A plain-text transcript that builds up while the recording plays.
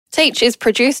Teach is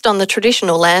produced on the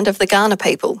traditional land of the Kaurna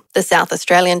people. The South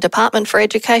Australian Department for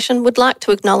Education would like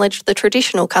to acknowledge the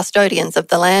traditional custodians of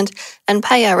the land and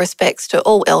pay our respects to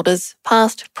all elders,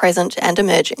 past, present and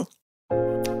emerging.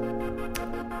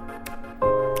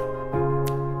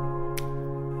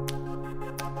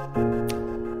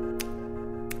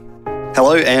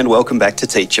 Hello and welcome back to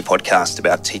Teach, a podcast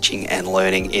about teaching and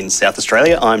learning in South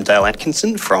Australia. I'm Dale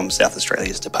Atkinson from South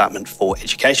Australia's Department for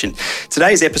Education.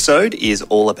 Today's episode is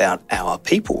all about our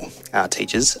people, our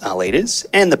teachers, our leaders,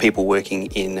 and the people working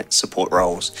in support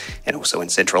roles and also in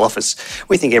central office.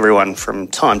 We think everyone from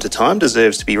time to time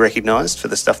deserves to be recognised for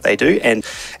the stuff they do and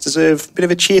deserve a bit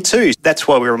of a cheer too. That's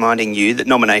why we're reminding you that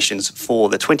nominations for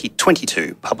the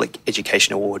 2022 Public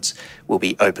Education Awards will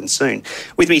be open soon.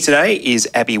 With me today is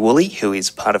Abby Woolley, who is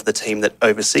part of the team that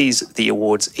oversees the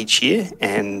awards each year.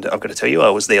 And I've got to tell you, I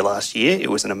was there last year. It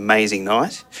was an amazing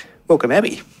night. Welcome,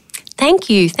 Abby. Thank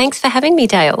you. Thanks for having me,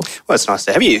 Dale. Well, it's nice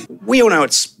to have you. We all know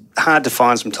it's hard to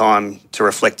find some time to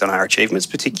reflect on our achievements,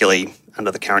 particularly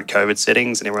under the current COVID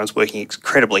settings, and everyone's working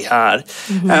incredibly hard.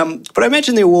 But I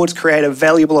imagine the awards create a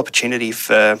valuable opportunity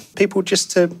for people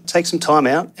just to take some time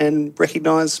out and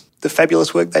recognise the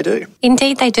fabulous work they do.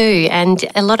 Indeed they do, and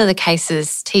a lot of the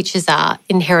cases teachers are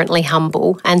inherently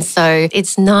humble, and so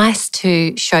it's nice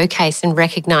to showcase and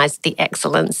recognise the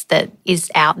excellence that is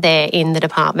out there in the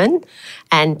department,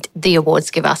 and the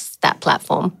awards give us that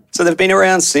platform. So they've been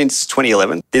around since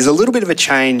 2011. There's a little bit of a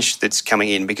change that's coming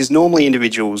in because normally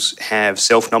individuals have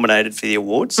self-nominated for the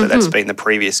awards, so that's been the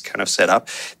previous kind of setup.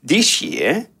 This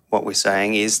year, what we're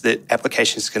saying is that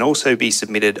applications can also be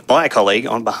submitted by a colleague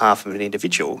on behalf of an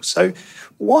individual. So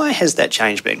why has that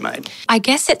change been made? I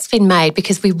guess it's been made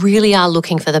because we really are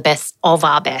looking for the best of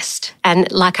our best.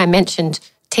 And like I mentioned,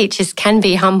 teachers can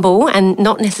be humble and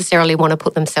not necessarily want to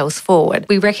put themselves forward.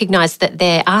 We recognise that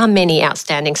there are many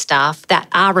outstanding staff that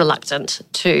are reluctant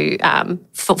to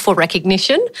for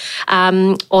recognition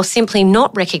or simply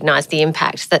not recognise the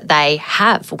impact that they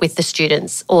have with the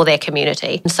students or their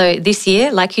community. So this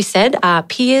year, like you said,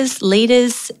 peers,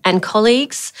 leaders and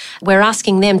colleagues, we're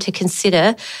asking them to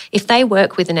consider if they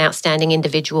work with an outstanding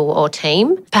individual or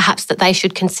team, perhaps that they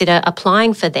should consider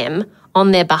applying for them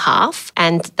on their behalf,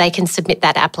 and they can submit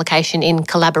that application in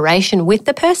collaboration with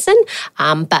the person,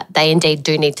 but they indeed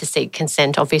do need to seek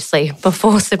consent, obviously,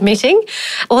 before submitting.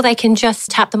 Or they can just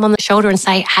tap them on the shoulder and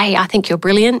say, hey, I think you're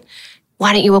brilliant.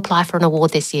 Why don't you apply for an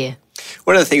award this year?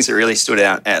 One of the things that really stood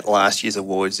out at last year's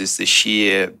awards is the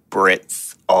sheer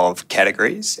breadth of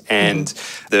categories and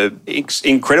the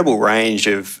incredible range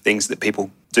of things that people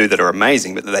do that are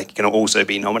amazing, but that they can also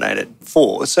be nominated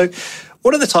for. So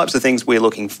what are the types of things we're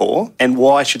looking for, and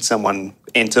why should someone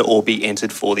enter or be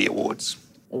entered for the awards?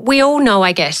 We all know,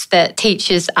 I guess, that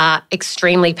teachers are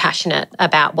extremely passionate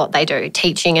about what they do,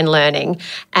 teaching and learning,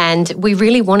 and we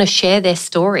really want to share their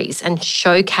stories and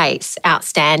showcase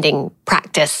outstanding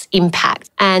practice impact.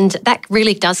 And that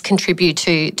really does contribute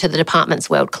to the department's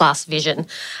world-class vision.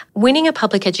 Winning a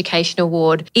public education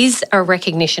award is a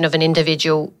recognition of an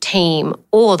individual, team,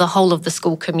 or the whole of the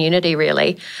school community,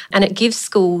 really. And it gives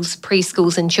schools,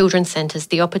 preschools and children's centres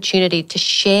the opportunity to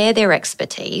share their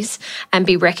expertise and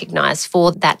be recognised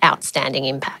for that outstanding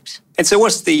impact. And so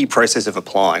what's the process of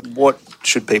applying? What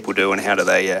should people do and how do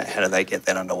they get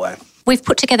that underway? We've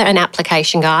put together an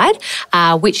application guide,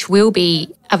 which will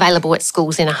be available at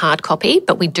schools in a hard copy,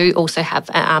 but we do also have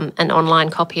an online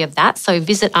copy of that. So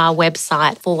visit our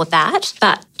website for that.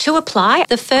 But to apply,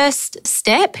 the first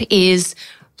step is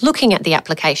looking at the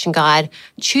application guide,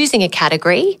 choosing a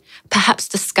category, perhaps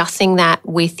discussing that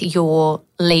with your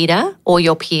leader or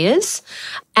your peers.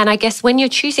 And I guess when you're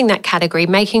choosing that category,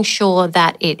 making sure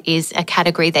that it is a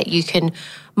category that you can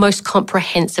most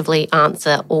comprehensively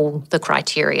answer all the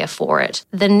criteria for it.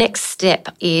 The next step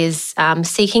is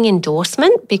seeking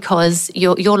endorsement, because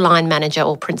your line manager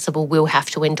or principal will have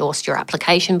to endorse your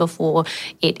application before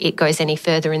it goes any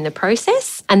further in the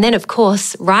process. And then, of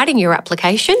course, writing your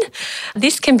application.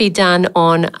 This can be done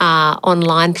on our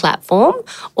online platform,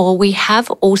 or we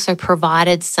have also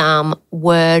provided some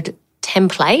Word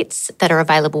templates that are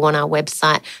available on our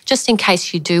website, just in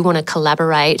case you do want to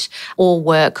collaborate or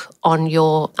work on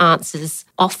your answers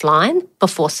offline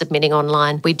before submitting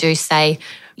online. We do say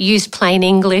use plain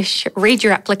English, read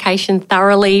your application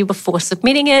thoroughly before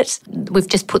submitting it. We've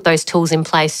just put those tools in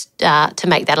place to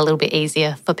make that a little bit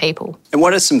easier for people. And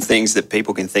what are some things that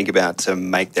people can think about to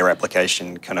make their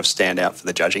application kind of stand out for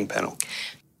the judging panel?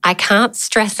 I can't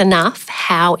stress enough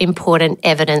how important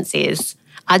evidence is.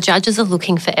 Our judges are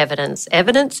looking for evidence.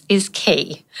 Evidence is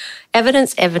key.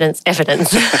 Evidence, evidence,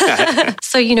 evidence.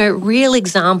 So, real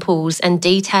examples and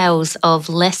details of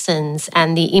lessons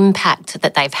and the impact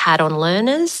that they've had on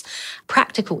learners,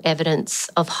 practical evidence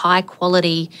of high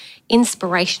quality,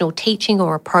 inspirational teaching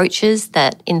or approaches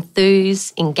that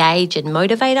enthuse, engage and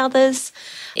motivate others,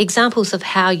 examples of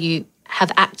how you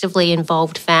have actively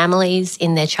involved families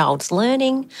in their child's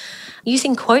learning,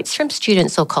 using quotes from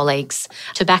students or colleagues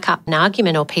to back up an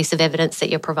argument or piece of evidence that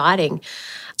you're providing.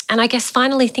 And I guess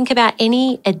finally, think about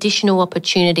any additional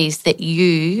opportunities that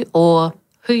you or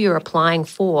who you're applying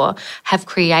for have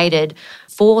created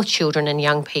for children and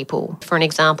young people. For an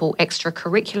example,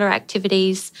 extracurricular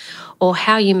activities, or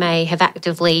how you may have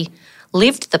actively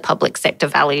lived the public sector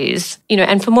values.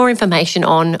 And for more information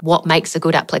on what makes a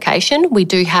good application, we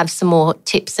do have some more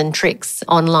tips and tricks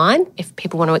online if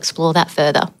people want to explore that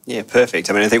further. Yeah, perfect.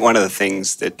 I think one of the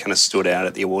things that kind of stood out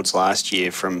at the awards last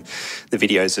year from the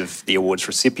videos of the awards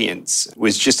recipients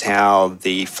was just how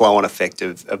the flow-on effect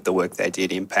of the work they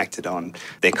did impacted on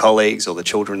their colleagues or the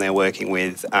children they're working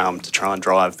with to try and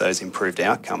drive those improved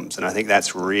outcomes. And I think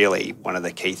that's really one of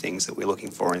the key things that we're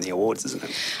looking for in the awards, isn't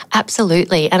it?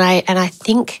 Absolutely. And I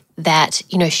think that,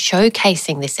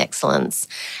 showcasing this excellence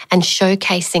and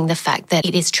showcasing the fact that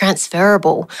it is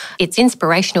transferable, it's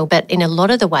inspirational, but in a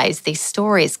lot of the ways, these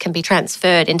stories can be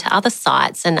transferred into other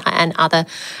sites and other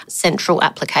central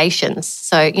applications.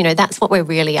 So, that's what we're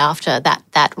really after,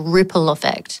 that ripple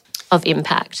effect of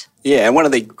impact. Yeah, and one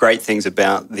of the great things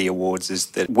about the awards is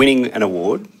that winning an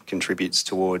award contributes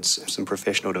towards some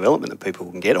professional development that people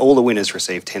can get. All the winners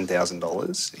receive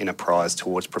 $10,000 in a prize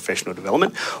towards professional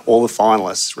development. All the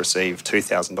finalists receive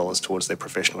 $2,000 towards their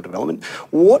professional development.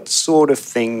 What sort of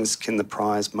things can the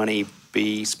prize money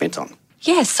be spent on?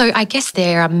 Yeah, so I guess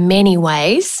there are many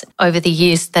ways over the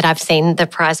years that I've seen the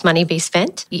prize money be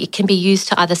spent. It can be used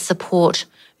to either support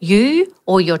you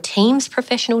or your team's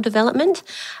professional development.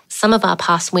 Some of our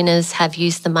past winners have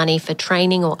used the money for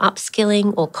training or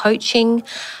upskilling or coaching.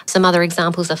 Some other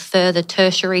examples are further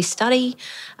tertiary study,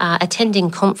 attending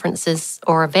conferences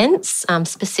or events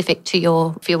specific to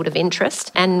your field of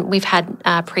interest. And we've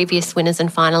had previous winners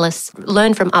and finalists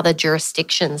learn from other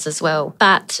jurisdictions as well.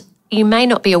 But you may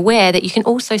not be aware that you can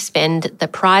also spend the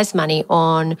prize money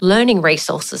on learning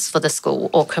resources for the school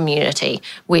or community,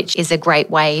 which is a great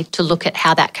way to look at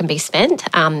how that can be spent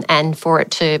and for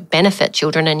it to benefit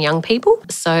children and young people.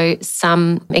 So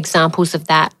some examples of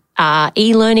that are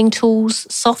e-learning tools,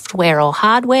 software or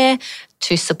hardware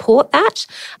to support that,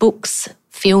 books,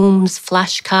 films,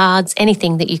 flashcards,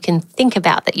 anything that you can think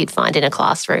about that you'd find in a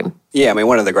classroom. Yeah,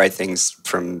 one of the great things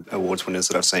from awards winners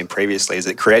that I've seen previously is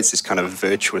it creates this kind of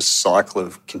virtuous cycle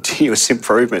of continuous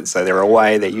improvement. So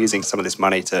they're using some of this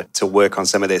money to work on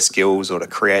some of their skills or to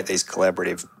create these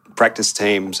collaborative practice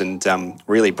teams and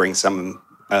really bring some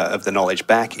of the knowledge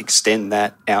back, extend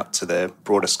that out to the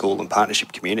broader school and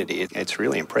partnership community. It's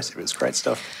really impressive. It's great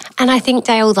stuff. And I think,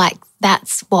 Dale,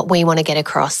 that's what we want to get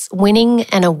across. Winning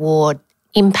an award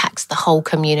impacts the whole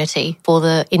community for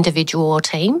the individual or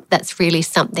team. That's really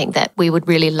something that we would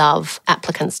really love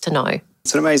applicants to know.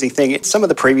 It's an amazing thing. It's some of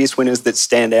the previous winners that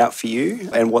stand out for you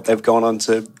and what they've gone on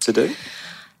to do.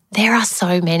 There are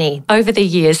so many. Over the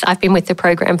years, I've been with the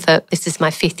program this is my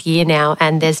 5th year now,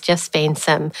 and there's just been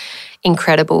some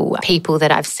incredible people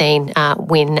that I've seen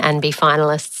win and be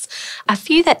finalists. A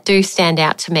few that do stand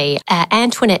out to me,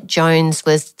 Antoinette Jones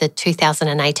was the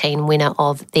 2018 winner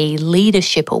of the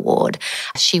Leadership Award.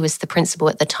 She was the principal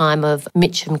at the time of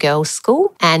Mitcham Girls'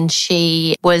 School, and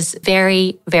she was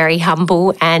very, very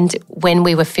humble. And when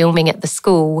we were filming at the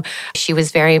school, she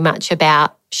was very much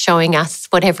about showing us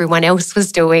what everyone else was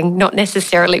doing, not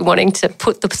necessarily wanting to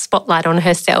put the spotlight on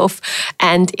herself.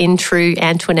 And in true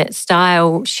Antoinette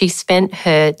style, she spent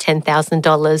her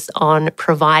 $10,000 on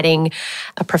providing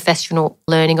a professional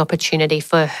learning opportunity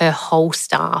for her whole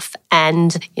staff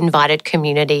and invited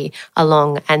community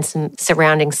along and some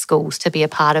surrounding schools to be a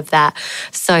part of that.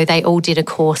 So they all did a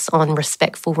course on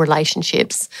respectful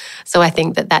relationships. So I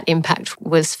think that impact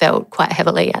was felt quite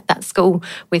heavily at that school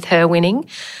with her winning.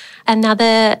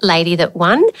 Another lady that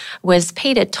won was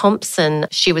Peter Thompson.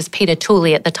 She was Peter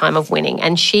Tooley at the time of winning,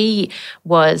 and she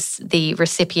was the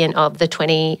recipient of the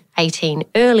 2018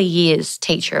 Early Years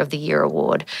Teacher of the Year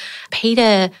Award.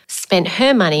 Peter spent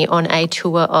her money on a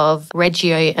tour of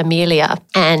Reggio Emilia,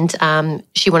 and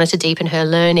she wanted to deepen her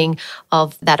learning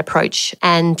of that approach.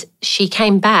 And she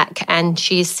came back and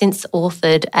she has since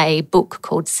authored a book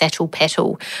called Settle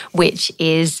Petal, which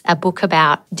is a book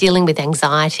about dealing with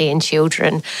anxiety in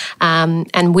children.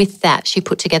 And with that, she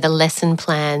put together lesson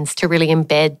plans to really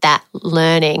embed that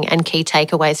learning and key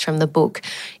takeaways from the book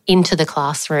into the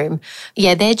classroom.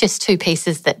 Yeah, they're just two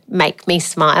pieces that make me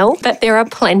smile, but there are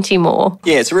plenty more.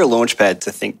 Yeah, it's a real launchpad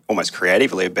to think almost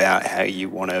creatively about how you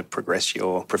want to progress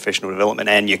your professional development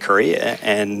and your career,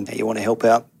 and how you want to help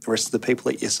out the rest of the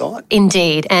people at your site.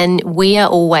 Indeed. And we are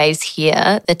always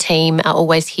here, the team are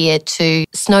always here to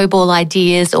snowball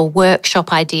ideas or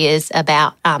workshop ideas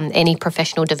about any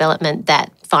professional development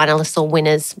that finalists or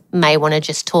winners may want to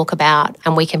just talk about,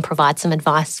 and we can provide some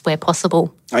advice where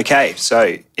possible. Okay,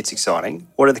 so it's exciting.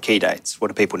 What are the key dates? What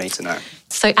do people need to know?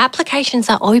 So applications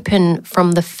are open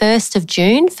from the 1st of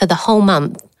June for the whole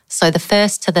month. So the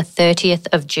 1st to the 30th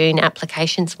of June,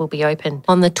 applications will be open.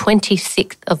 On the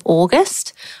 26th of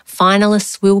August,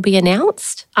 finalists will be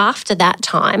announced. After that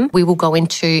time, we will go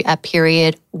into a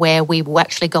period where we will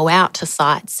actually go out to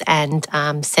sites and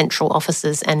central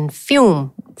offices and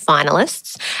film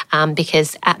finalists,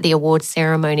 because at the awards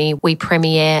ceremony, we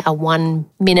premiere a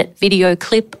 1-minute video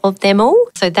clip of them all.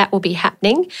 So that will be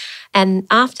happening. And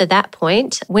after that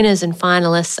point, winners and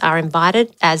finalists are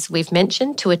invited, as we've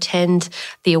mentioned, to attend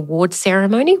the awards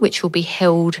ceremony, which will be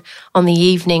held on the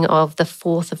evening of the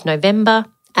 4th of November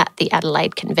at the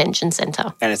Adelaide Convention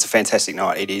Centre. And it's a fantastic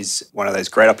night. It is one of those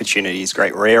great opportunities,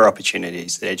 great rare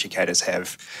opportunities that educators have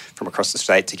from across the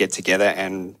state to get together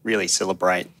and really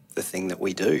celebrate the thing that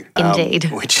we do.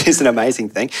 Indeed. Which is an amazing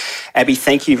thing. Abby,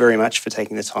 thank you very much for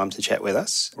taking the time to chat with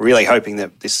us. Really hoping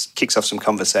that this kicks off some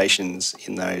conversations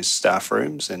in those staff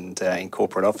rooms and in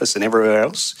corporate office and everywhere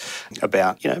else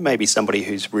about, maybe somebody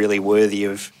who's really worthy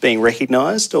of being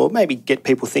recognised, or maybe get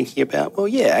people thinking about, well,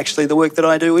 yeah, actually the work that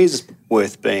I do is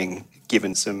worth being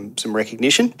given some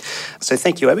recognition. So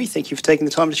thank you, Abby. Thank you for taking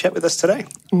the time to chat with us today.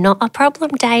 Not a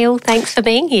problem, Dale. Thanks for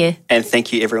being here. And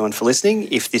thank you, everyone, for listening.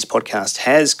 If this podcast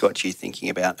has got you thinking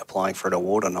about applying for an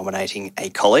award or nominating a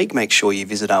colleague, make sure you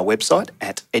visit our website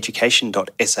at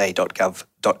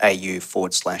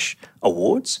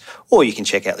education.sa.gov.au/awards, or you can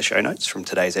check out the show notes from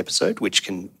today's episode, which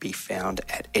can be found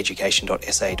at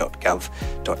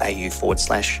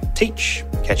education.sa.gov.au/teach.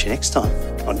 Catch you next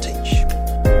time on Teach.